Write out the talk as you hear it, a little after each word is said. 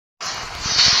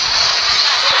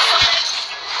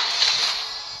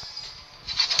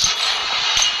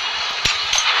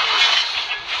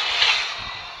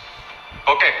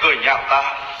nhạo ta,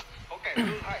 có kẻ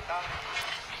thương hại ta,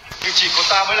 nhưng chỉ có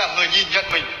ta mới là người nhìn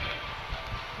nhận mình.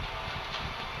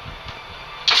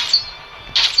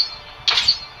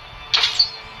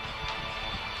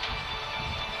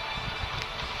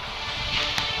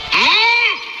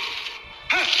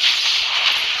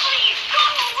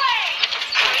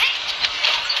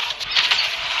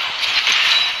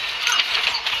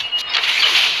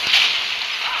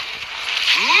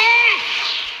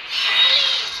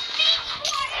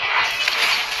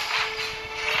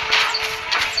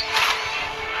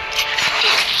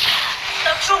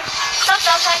 Tập trung, sắp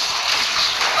giao tranh.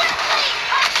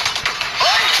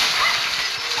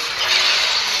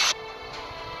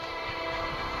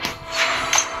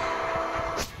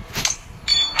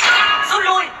 Rút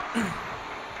lui.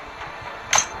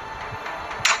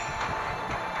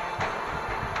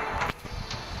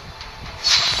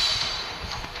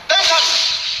 Tên thật.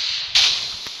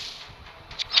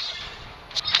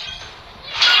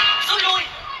 Rút lui.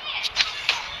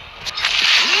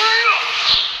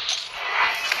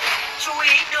 Chú ý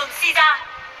đường si ra.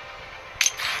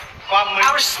 Quang Minh.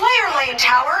 Our Slayer Lane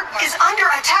tower is under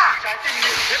attack. Trái tim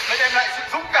nhiệt huyết mới đem lại sự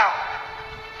dũng cảm.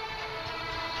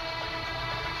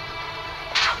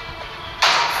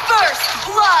 First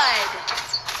blood.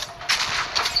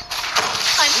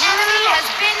 An enemy has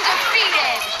been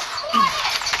defeated.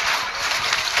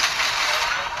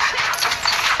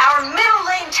 Our middle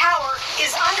lane tower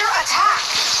is under attack.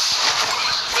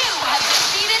 You have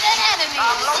defeated an enemy.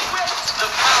 The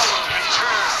power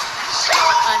returns.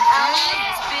 An ally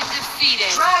has been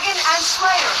defeated. Dragon and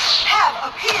Slayer have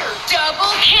appeared.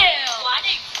 Double kill.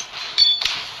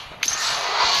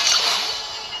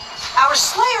 Our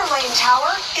Slayer Lane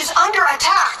tower is under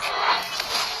attack.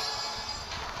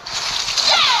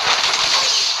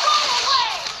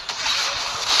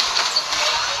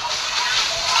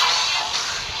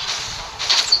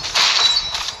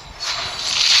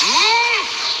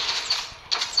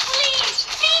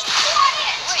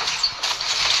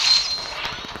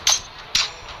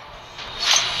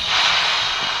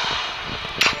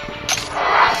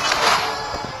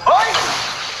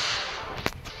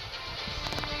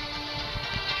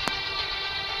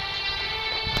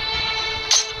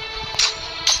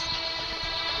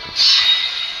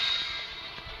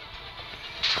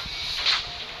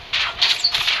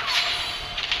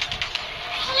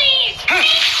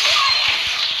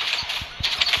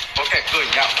 Có kẻ cười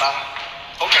nhạo ta,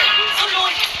 có kẻ Rút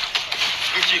lui.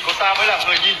 nhưng chỉ có ta mới là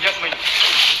người nhìn nhận mình.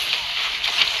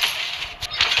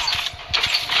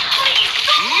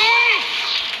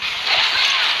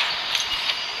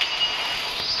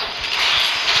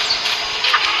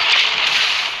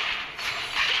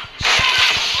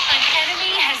 An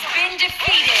enemy has been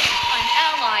defeated. An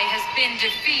ally has been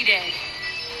defeated.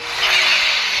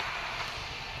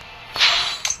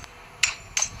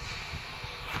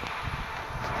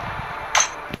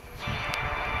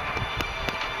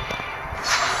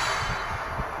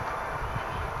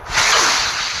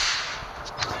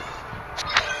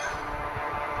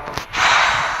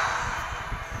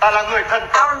 Ta là người thân.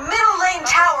 Our middle lane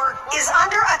tower is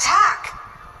under attack.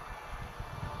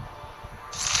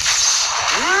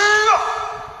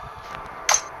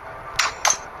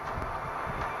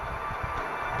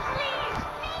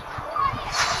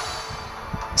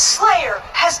 Slayer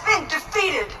has been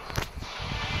defeated.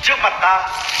 Trước mặt ta,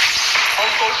 bóng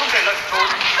tối không thể lẩn trốn.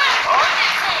 Đó.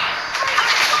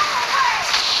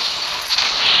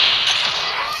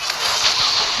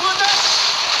 Vươn lên.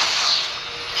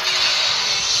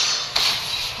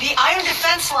 The iron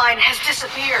defense line has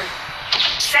disappeared.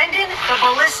 Send in the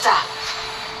ballista.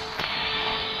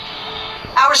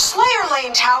 Our Slayer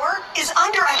Lane tower is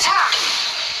under attack.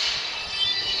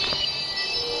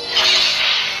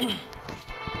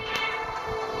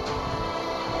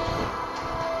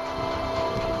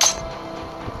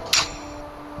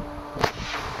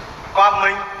 Quang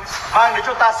Minh mang đến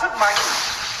cho ta sức mạnh,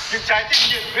 nhưng trái tim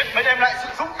nhiệt huyết mới đem lại sự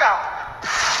dũng cảm.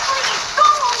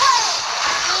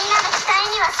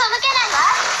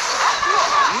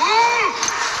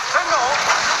 Thân nổ.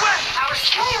 Our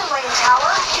Slayer Lane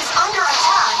tower is under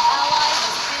attack. An ally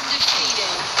has been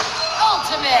defeated.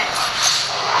 Ultimate.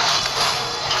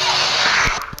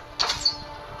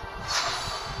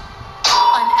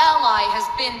 An ally has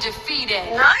been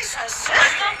defeated. Nice assist.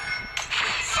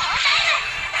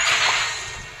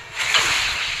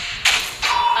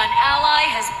 An ally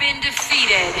has been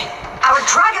defeated. Our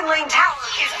Dragon Lane tower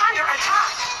is under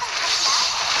attack.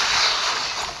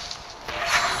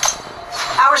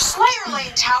 Our Slayer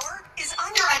Lane tower is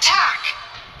under attack.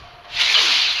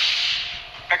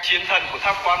 Các chiến thần của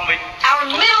tháp Quang Minh. Our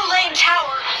middle lane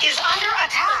tower is under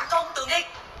attack. Công từ địch.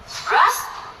 Grass.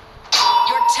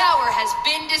 Your tower has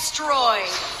been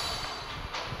destroyed.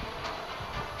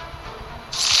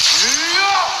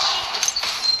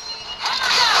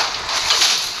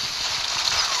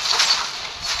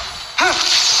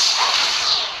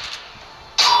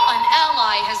 An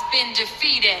ally has been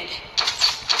defeated.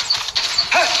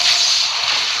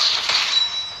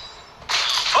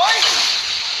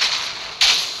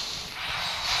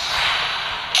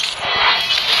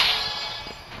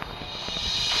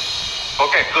 Có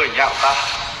kẻ cười nhạo ta,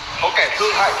 có kẻ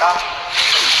thương hại ta,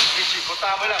 nhưng chỉ có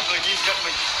ta mới là người nhìn nhận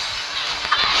mình.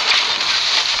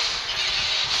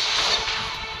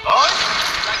 Đấy.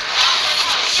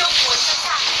 Siêu cuốn sẵn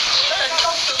sàng. Tấn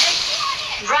công tướng địch.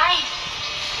 Right.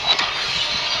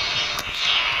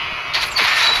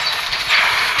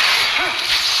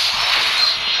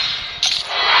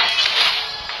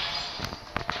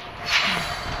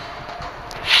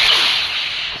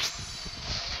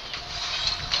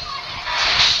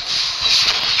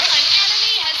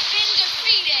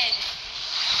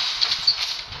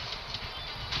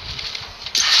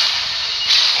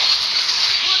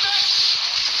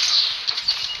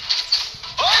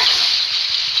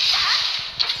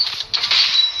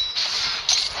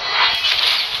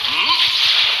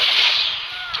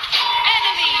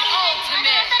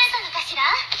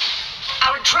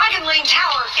 Our Dragon Lane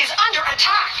tower is under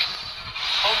attack.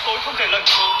 Bóng tối không thể lẩn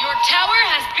trốn. Your tower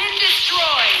has been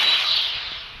destroyed.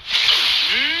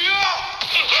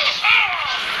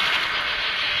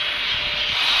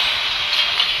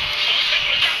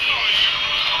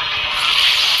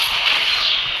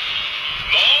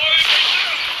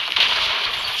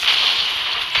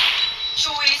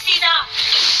 Chú ý si ra.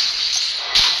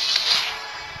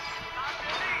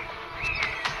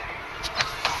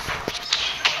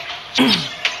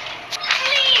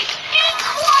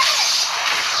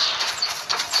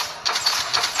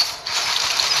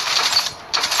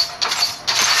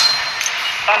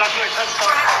 Ta là người thân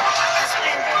tôi. Has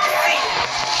been defeated.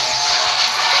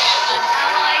 An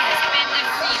ally has been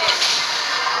defeated.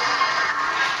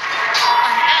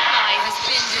 An ally has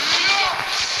been defeated.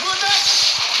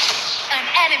 An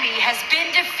enemy has been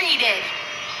defeated.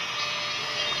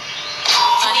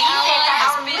 An ally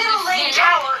has Our been middle lane defeated.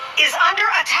 tower is under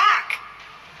attack.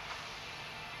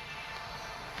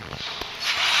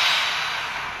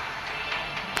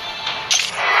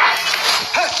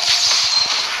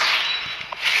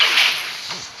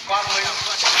 Quang minh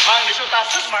mang đến cho ta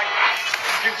sức mạnh,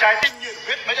 nhưng trái tim nhiệt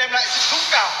huyết mới đem lại sự dũng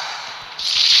cảm.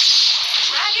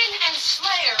 Dragon and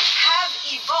Slayer have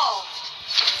evolved.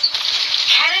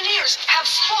 Cannoneers have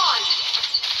spawned.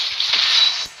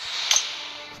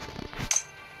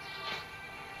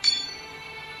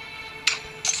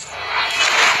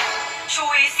 Chú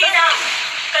ý si ra.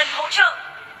 Cần hỗ trợ.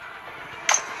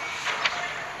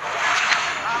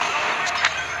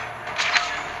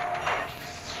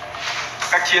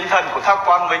 Các chiến thần của tháp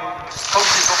quang minh không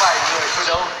chỉ có vài người thôi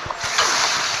đâu.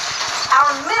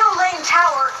 Our middle lane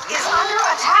tower is under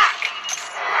attack.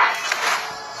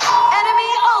 Enemy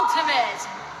ultimate.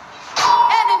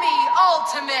 Enemy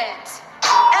ultimate.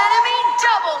 Enemy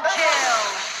double kill.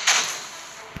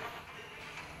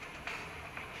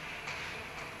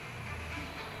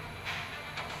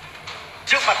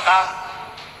 Trước mặt ta,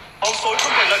 bóng tối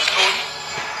không thể lẩn trốn.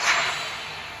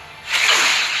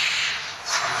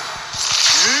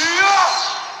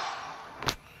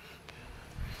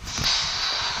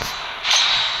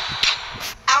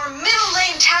 Our middle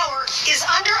lane tower is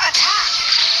under attack.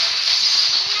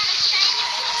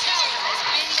 Tower has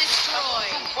been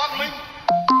destroyed. Quang minh.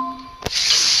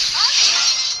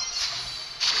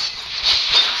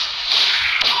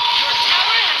 Your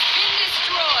tower has been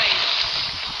destroyed.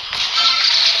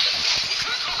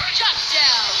 Shut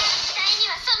down.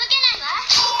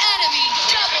 Enemy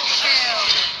double kill.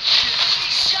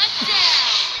 Shut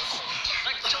down.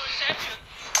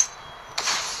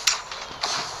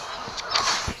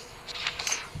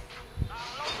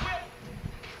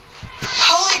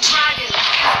 Holy Dragon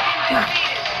has been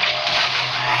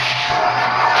defeated.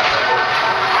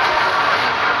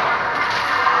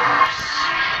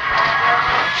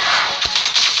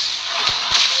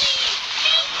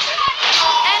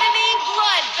 Enemy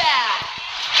bloodbath.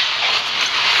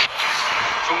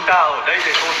 Chúng ta ở đây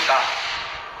để tồn tại.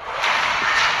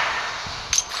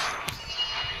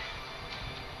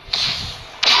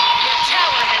 Your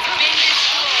tower has been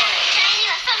destroyed.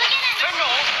 Cháy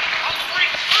nổ.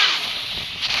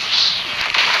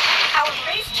 Our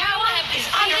base You tower have is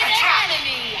under defeated attack. an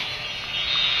enemy.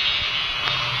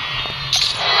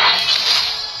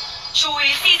 Chú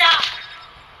ý si ra.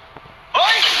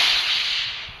 Ôi!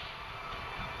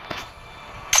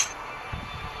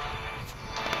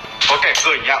 Có kẻ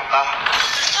cười nhạo ta,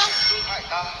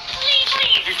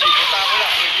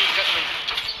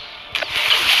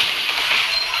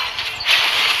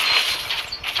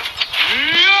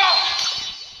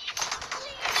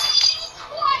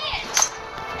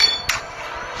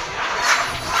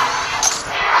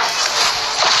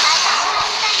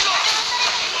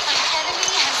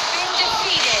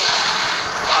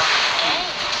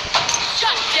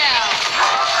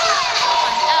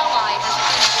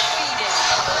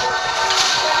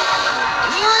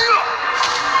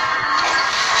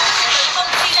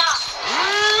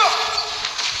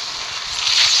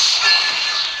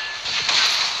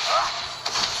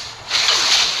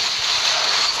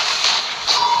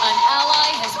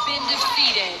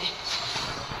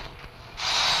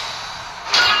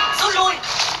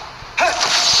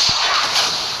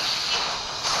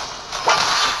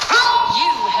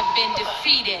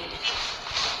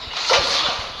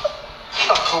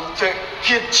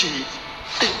 kiên trì.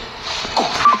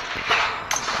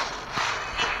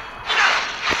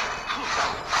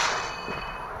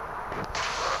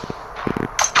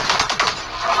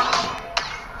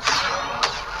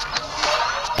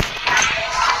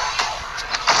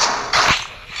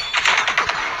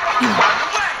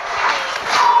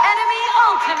 Enemy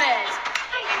ultimate.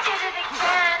 I did it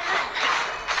again.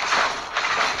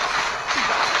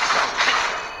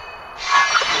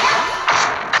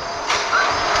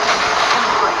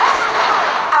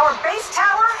 Our base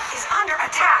tower is under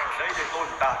attack. Đây để tồn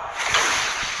tại.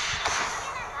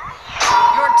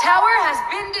 Your tower has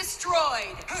been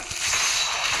destroyed.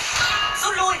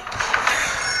 Rút lui.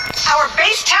 Our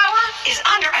base tower is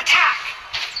under attack.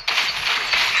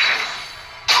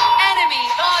 Enemy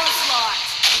onslaught.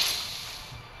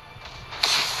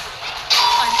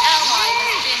 An ally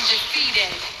has been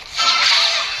defeated.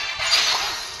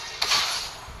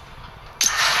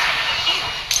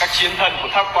 Các chiến thần của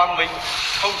tháp quang minh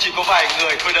không chỉ có vài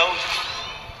người thôi đâu.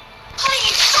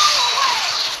 Please go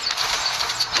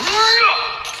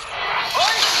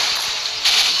away.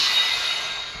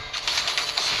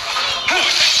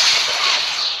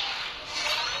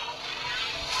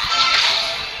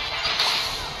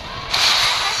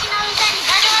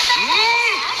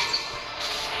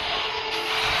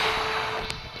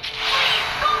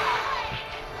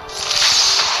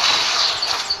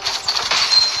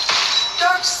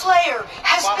 Dark Slayer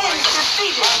has been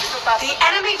defeated. The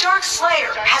enemy Dark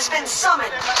Slayer has been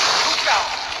summoned. Lúc nào?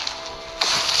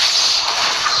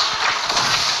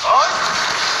 Ôi!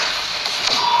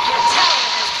 Your tower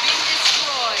has been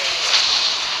destroyed.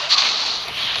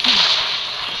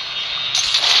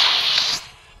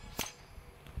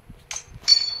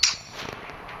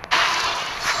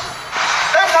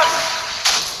 Tên thần!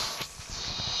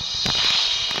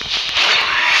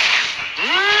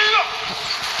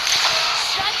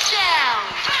 Shut down.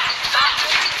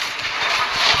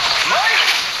 Mới!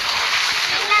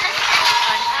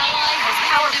 An ally has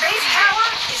Our been base defeated. tower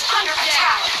is under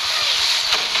attack.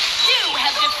 You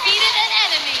have defeated an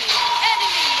enemy.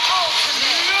 Enemy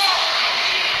ultimate.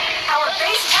 Our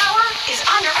base tower is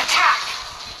under attack.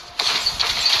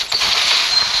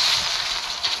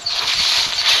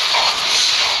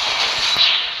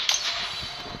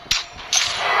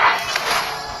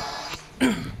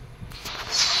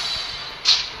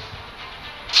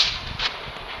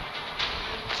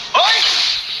 Ôi!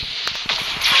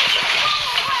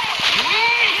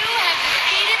 You have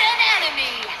defeated an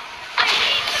enemy.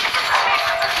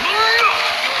 Your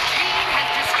team has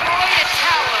destroyed a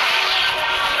tower.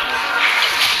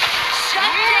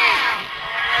 Shut down.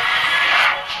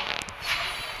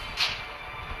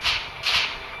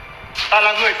 Ta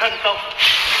là người thần tộc.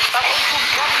 Ta không cùng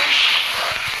quang minh.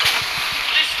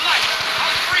 This light,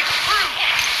 I'll break through.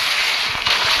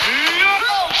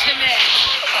 Ultimate.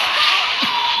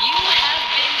 You have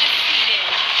been defeated.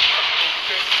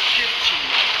 Kiên trì.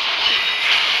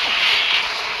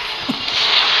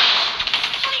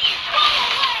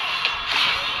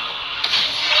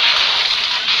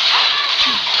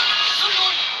 Rút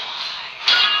lui.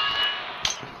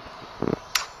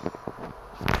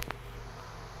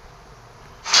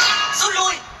 Rút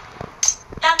lui.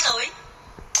 Đang tới.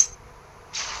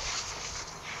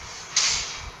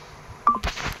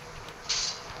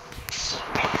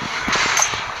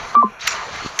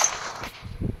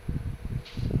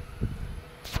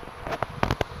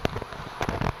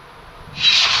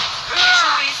 Chú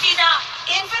ý đi ra.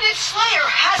 Infinite Slayer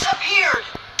has appeared.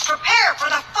 Prepare for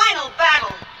the final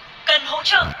battle. Cần hỗ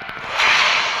trợ.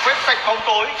 Quét sạch bóng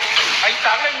tối. Ánh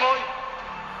sáng lên ngôi.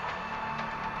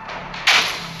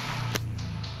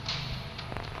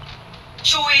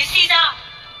 Chú ý đi ra.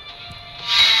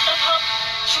 Tập hợp.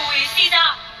 Chú ý đi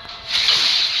ra.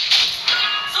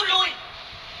 Rút lui.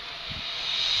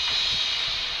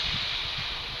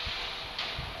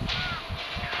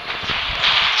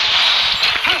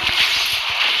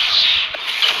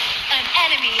 An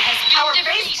enemy has Our been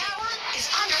base defeated. tower is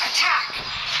under attack.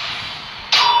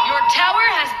 Your tower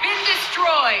has been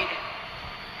destroyed.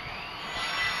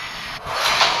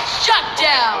 Shut Người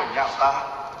down. nhạo ta,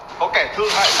 có kẻ thương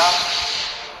hại ta,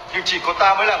 nhưng chỉ có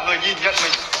ta mới là người nhìn nhận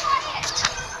mình.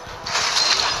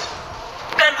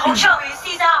 Cần hỗ trợ. Chú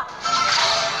ý đi ra.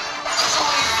 Chú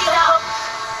ý đi ra.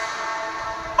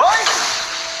 Ôi!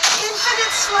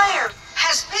 Infinite Slayer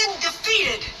has been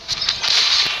defeated.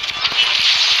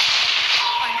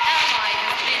 An ally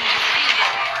has been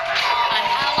defeated. An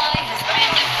ally has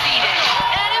been defeated.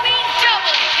 Enemy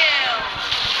double kill.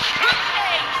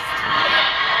 Ace.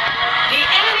 The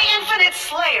enemy Infinite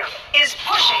Slayer is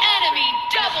pushing. Enemy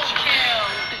double kill.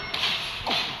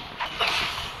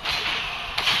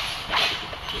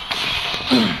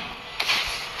 Our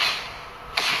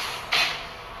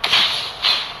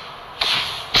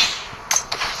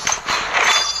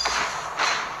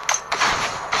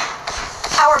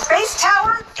base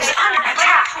tower is